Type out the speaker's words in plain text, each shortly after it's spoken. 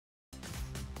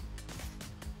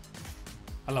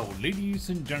Hello, ladies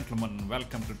and gentlemen.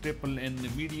 Welcome to Triple N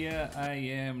Media. I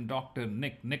am Dr.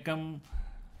 NIK NIKAM.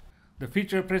 The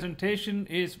feature presentation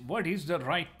is what is the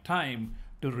right time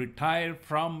to retire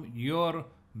from your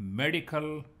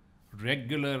medical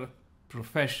regular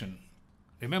profession.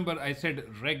 Remember, I said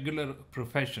regular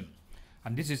profession.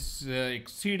 And this is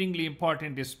exceedingly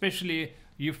important, especially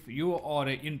if you are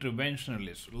an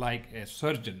interventionalist, like a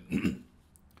surgeon.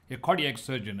 A cardiac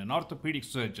surgeon, an orthopedic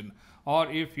surgeon, or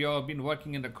if you have been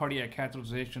working in the cardiac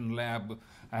catheterization lab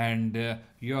and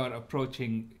you're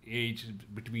approaching age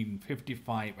between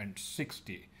 55 and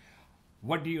 60,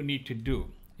 what do you need to do?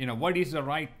 What is the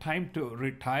right time to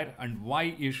retire and why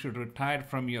you should retire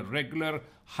from your regular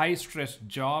high-stress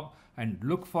job and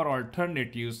look for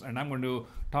alternatives. And I'm going to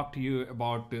talk to you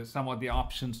about some of the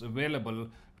options available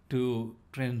to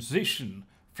transition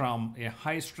from a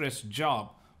high-stress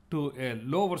job to a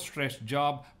lower stress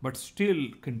job, but still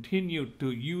continue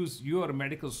to use your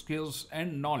medical skills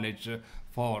and knowledge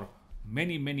for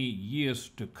many, many years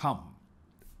to come.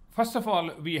 First of all,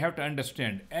 we have to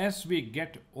understand, as we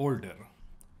get older,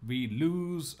 we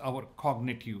lose our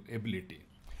cognitive ability.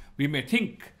 We may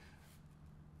think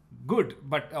good,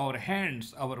 but our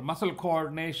hands, our muscle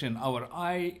coordination, our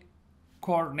eye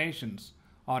coordinations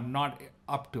are not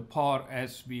up to par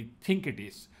as we think it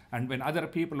is. And when other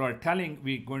people are telling,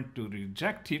 we're going to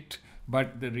reject it,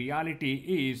 but the reality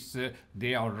is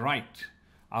they are right.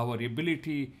 Our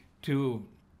ability to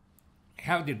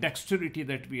have the dexterity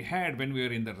that we had when we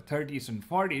were in the 30s and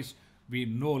 40s, we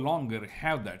no longer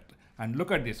have that. And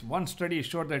look at this. One study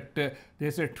showed that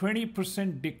there's a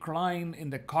 20% decline in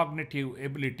the cognitive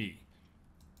ability.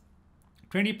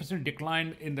 20%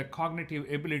 decline in the cognitive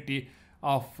ability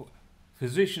of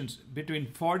physicians between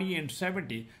 40 and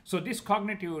 70. So this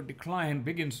cognitive decline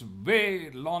begins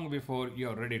way long before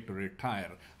you're ready to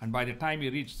retire. And by the time you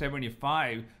reach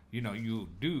 75, you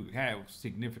do have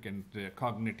significant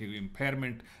cognitive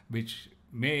impairment, which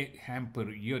may hamper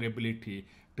your ability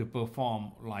to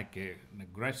perform like an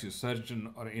aggressive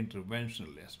surgeon or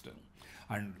interventionalist.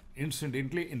 And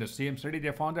incidentally, in the same study,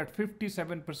 they found that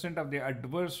 57% of the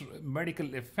adverse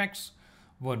medical effects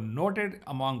were noted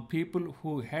among people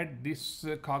who had this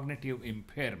cognitive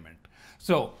impairment.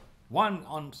 So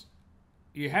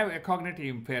you have a cognitive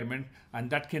impairment, and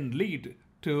that can lead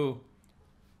to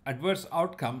adverse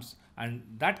outcomes, and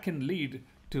that can lead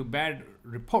to bad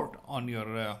report on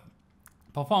your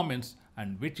performance,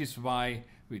 and which is why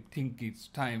we think it's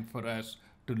time for us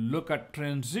to look at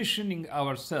transitioning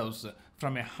ourselves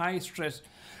from a high stress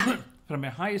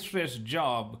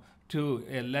job to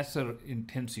a lesser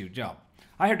intensive job.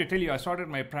 I have to tell you, I started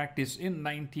my practice in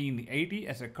 1980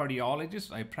 as a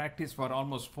cardiologist. I practiced for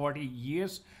almost 40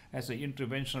 years as an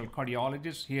interventional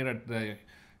cardiologist here at the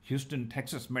Houston,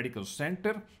 Texas Medical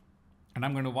Center. And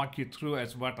I'm going to walk you through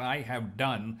as what I have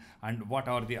done and what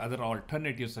are the other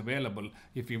alternatives available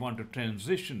if you want to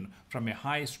transition from a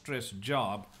high stress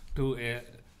job to a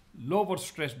lower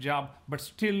stress job, but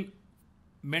still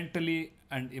mentally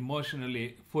and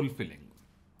emotionally fulfilling.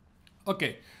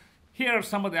 Okay. Here are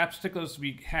some of the obstacles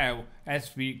we have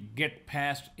as we get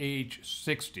past age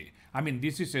 60. I mean,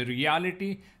 this is a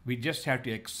reality. We just have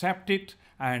to accept it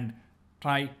and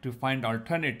try to find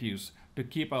alternatives to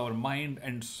keep our mind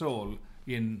and soul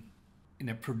in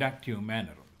a productive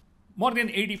manner. More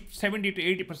than 70 to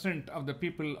 80% of the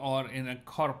people are in a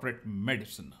corporate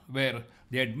medicine, where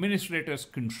the administrators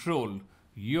control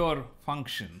your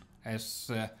function as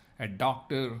a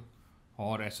doctor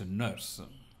or as a nurse.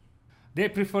 They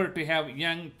prefer to have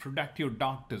young, productive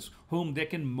doctors whom they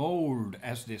can mold,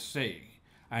 as they say,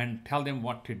 and tell them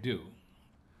what to do.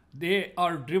 They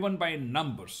are driven by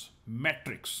numbers,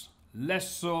 metrics,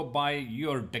 less so by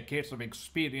your decades of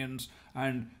experience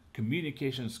and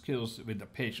communication skills with the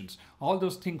patients. All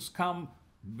those things come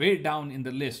way down in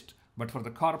the list, but for the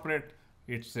corporate,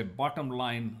 it's a bottom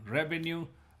line revenue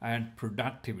and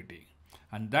productivity.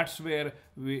 And that's where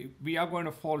we are going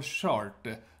to fall short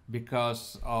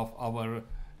because of our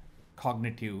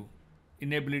cognitive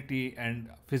inability and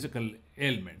physical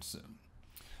ailments.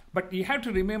 But you have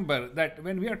to remember that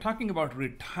when we are talking about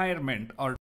retirement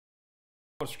or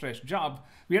stress job,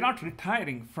 we are not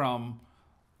retiring from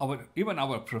even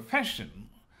our profession,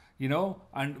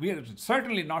 and we are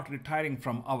certainly not retiring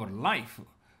from our life.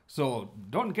 So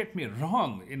don't get me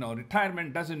wrong,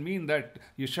 retirement doesn't mean that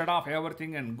you shut off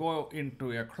everything and go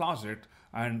into a closet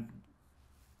and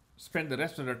spend the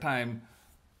rest of the time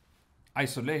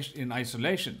in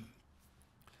isolation.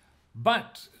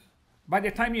 But by the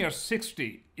time you're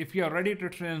 60, if you're ready to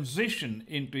transition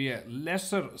into a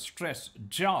lesser stress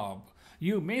job,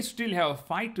 you may still have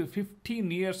 5 to 15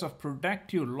 years of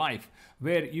productive life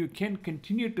where you can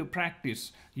continue to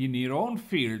practice in your own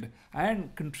field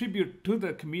and contribute to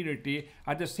the community,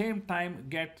 at the same time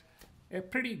get a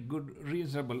pretty good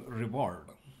reasonable reward.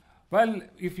 Well,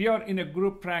 if you're in a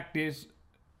group practice,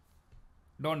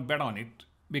 don't bet on it,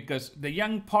 because the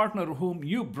young partner whom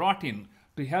you brought in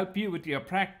to help you with your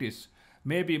practice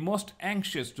may be most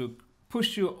anxious to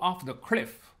push you off the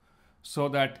cliff so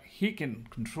that he can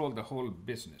control the whole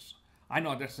business. I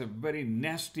know that's a very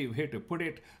nasty way to put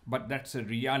it, but that's a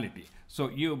reality. So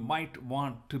you might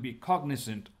want to be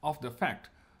cognizant of the fact,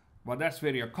 well, that's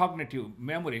where your cognitive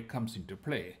memory comes into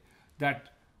play, that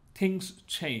things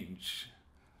change.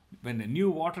 When the new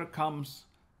water comes,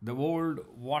 the old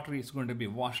water is going to be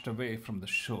washed away from the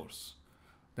shores.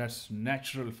 That's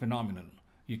natural phenomenon.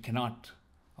 You cannot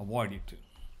avoid it.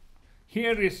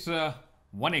 Here is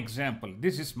one example.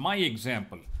 This is my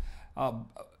example.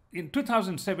 In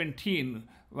 2017,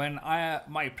 when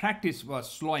my practice was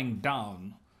slowing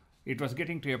down, it was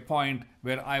getting to a point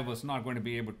where I was not going to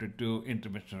be able to do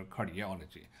interventional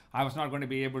cardiology. I was not going to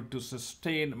be able to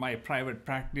sustain my private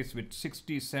practice with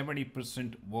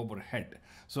 60-70% overhead.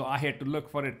 So I had to look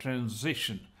for a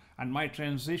transition. And my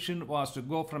transition was to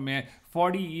go from a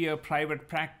 40-year private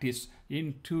practice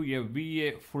into a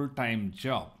VA full-time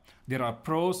job. There are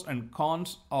pros and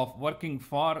cons of working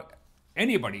for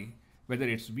anybody, whether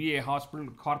it's VA hospital,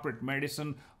 corporate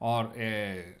medicine, or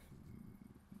a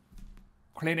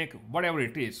clinic, whatever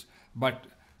it is. But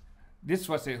this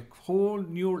was a whole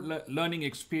new learning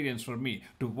experience for me,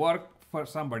 to work for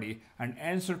somebody and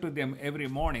answer to them every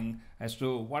morning as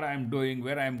to what I'm doing,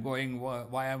 where I'm going,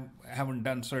 why I haven't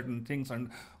done certain things, and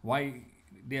why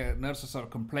their nurses are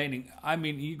complaining. I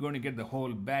mean, you're going to get the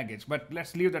whole baggage. But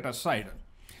let's leave that aside.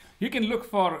 You can look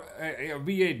for a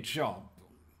VA job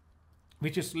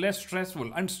which is less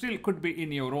stressful and still could be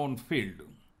in your own field.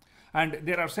 And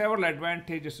there are several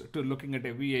advantages to looking at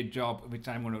a VA job, which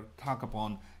I'm going to talk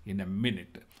upon in a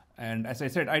minute. And as I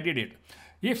said, I did it.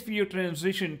 If you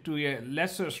transition to a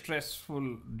lesser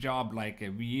stressful job like a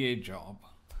VA job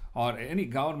or any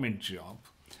government job,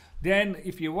 then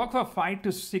if you work for 5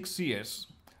 to 6 years,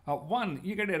 one,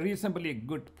 you get a reasonably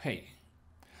good pay.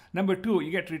 Number two,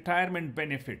 you get retirement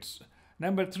benefits.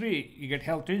 Number three, you get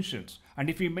health insurance. And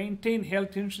if you maintain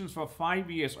health insurance for 5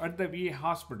 years at the VA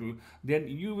hospital, then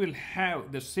you will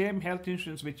have the same health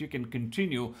insurance which you can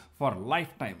continue for a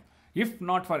lifetime. If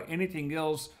not for anything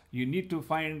else, you need to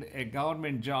find a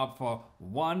government job for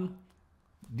one,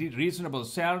 the reasonable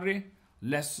salary,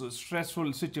 less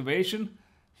stressful situation,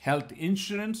 health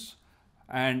insurance,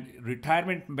 and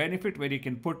retirement benefit where you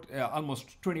can put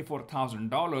almost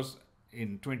 $24,000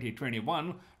 in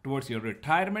 2021 towards your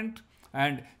retirement.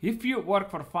 And if you work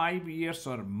for 5 years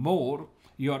or more,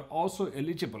 you are also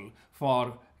eligible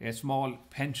for a small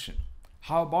pension.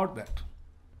 How about that?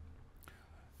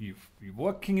 You're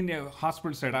working in a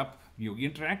hospital setup, you're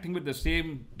interacting with the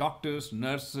same doctors,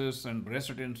 nurses, and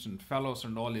residents and fellows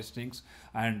and all these things,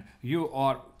 and you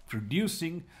are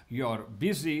producing, you're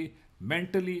busy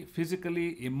mentally,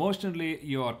 physically, emotionally,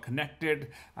 you are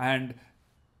connected, and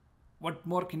what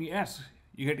more can you ask?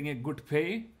 You're getting a good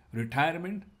pay,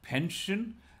 retirement,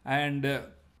 pension, and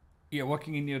you're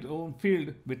working in your own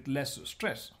field with less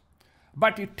stress.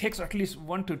 But it takes at least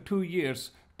 1 to 2 years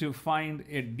to find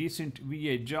a decent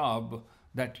VA job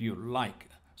that you like.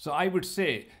 So I would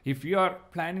say if you are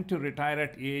planning to retire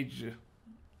at age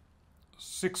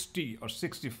 60 or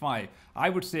 65, I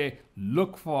would say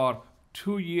look for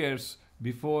 2 years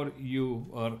before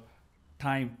your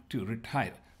time to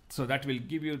retire. So that will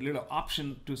give you a little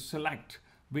option to select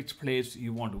which place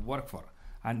you want to work for.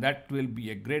 And that will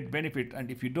be a great benefit. And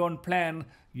if you don't plan,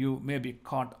 you may be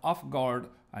caught off guard,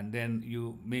 and then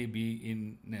you may be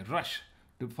in a rush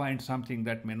to find something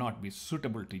that may not be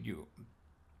suitable to you.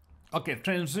 Okay,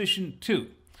 transition 2.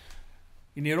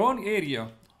 In your own area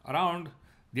around,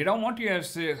 they don't want you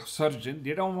as a surgeon,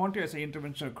 they don't want you as an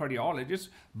interventional cardiologist,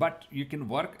 but you can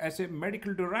work as a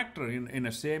medical director in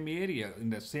the same area,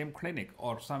 in the same clinic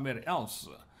or somewhere else.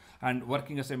 And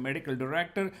working as a medical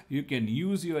director, you can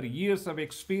use your years of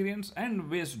experience and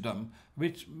wisdom,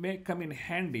 which may come in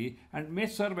handy and may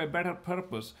serve a better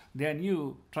purpose than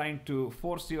you trying to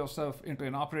force yourself into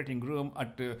an operating room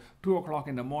at 2 o'clock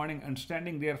in the morning and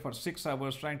standing there for 6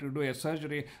 hours trying to do a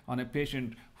surgery on a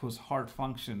patient whose heart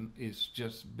function is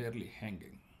just barely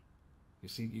hanging. You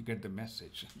see, you get the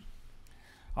message.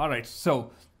 All right,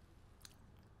 so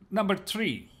number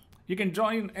 3. You can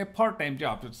join a part-time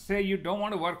job. So say you don't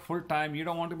want to work full-time, you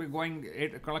don't want to be going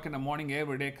 8 o'clock in the morning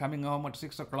every day, coming home at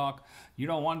 6 o'clock. You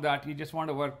don't want that. You just want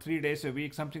to work 3 days a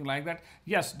week, something like that.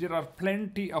 Yes, there are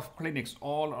plenty of clinics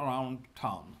all around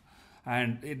town.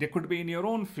 And they could be in your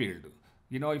own field.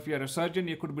 You know, if you're a surgeon,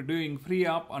 you could be doing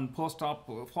pre-op and post-op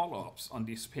follow-ups on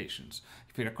these patients.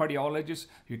 If you're a cardiologist,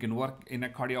 you can work in a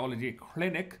cardiology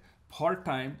clinic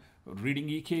part-time, reading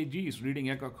EKGs, reading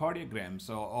echocardiograms,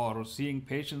 or seeing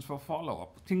patients for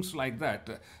follow-up, things like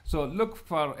that. So look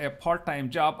for a part-time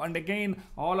job. And again,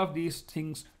 all of these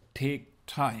things take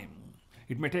time.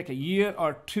 It may take a year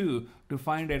or two to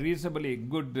find a reasonably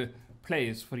good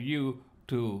place for you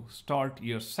to start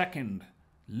your second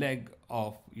leg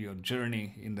of your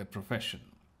journey in the profession.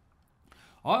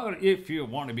 Or if you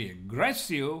want to be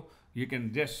aggressive, you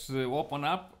can just open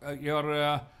up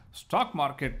your stock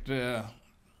market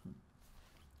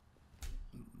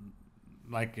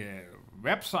like a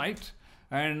website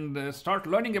and start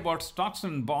learning about stocks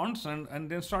and bonds, and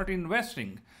then start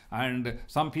investing. And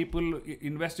some people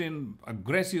invest in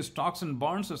aggressive stocks and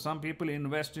bonds, so some people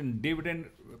invest in dividend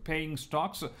paying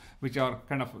stocks, which are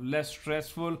kind of less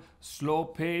stressful, slow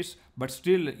pace, but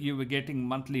still you are getting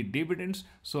monthly dividends,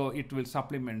 so it will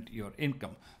supplement your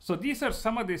income. So these are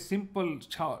some of the simple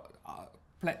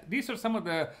these are some of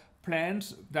the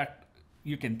plans that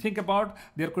you can think about.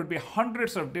 There could be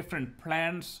hundreds of different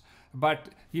plans, but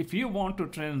if you want to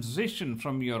transition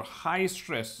from your high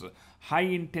stress, high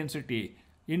intensity,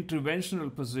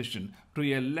 interventional position to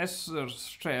a lesser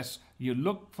stress, you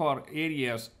look for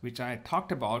areas which I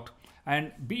talked about,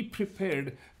 and be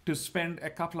prepared to spend a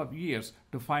couple of years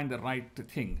to find the right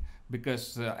thing.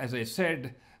 Because as I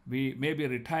said, we may be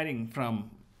retiring from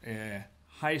a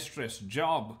high stress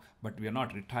job, but we are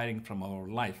not retiring from our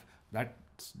life.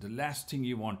 That's the last thing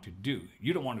you want to do.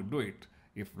 You don't want to do it.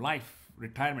 If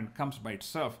retirement comes by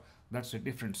itself, that's a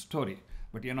different story,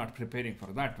 but you're not preparing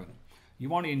for that one. You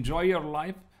want to enjoy your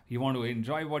life, you want to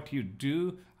enjoy what you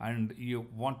do, and you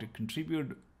want to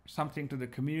contribute something to the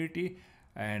community.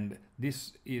 And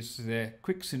this is a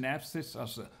quick synopsis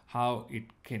of how it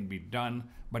can be done,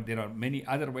 but there are many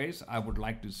other ways. I would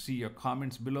like to see your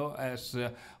comments below as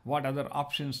what other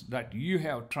options that you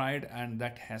have tried and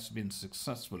that has been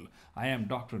successful. I am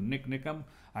Dr. NIK NIKAM.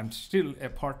 I'm still a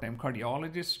part-time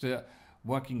cardiologist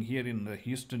working here in the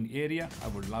Houston area. I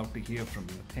would love to hear from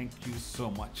you. Thank you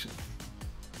so much.